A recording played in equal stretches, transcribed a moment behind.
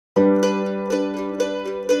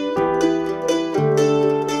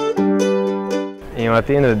know, at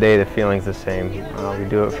the end of the day, the feeling's the same. We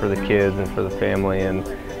do it for the kids and for the family, and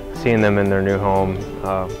seeing them in their new home,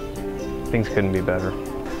 things couldn't be better.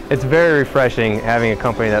 It's very refreshing having a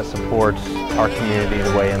company that supports our community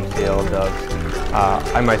the way MCL does.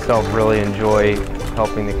 I myself really enjoy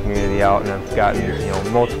helping the community out, and I've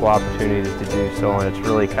gotten multiple opportunities to do so, and it's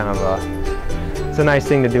really kind of it's a nice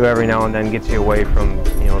thing to do every now and then. Gets you away from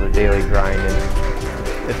the daily grind,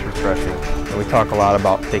 and it's refreshing. And we talk a lot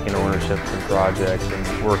about taking ownership in projects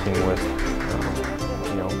and working with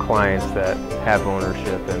clients that have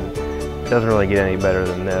ownership, and it doesn't really get any better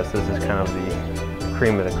than this. This is kind of the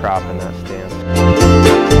cream of the crop in that stance.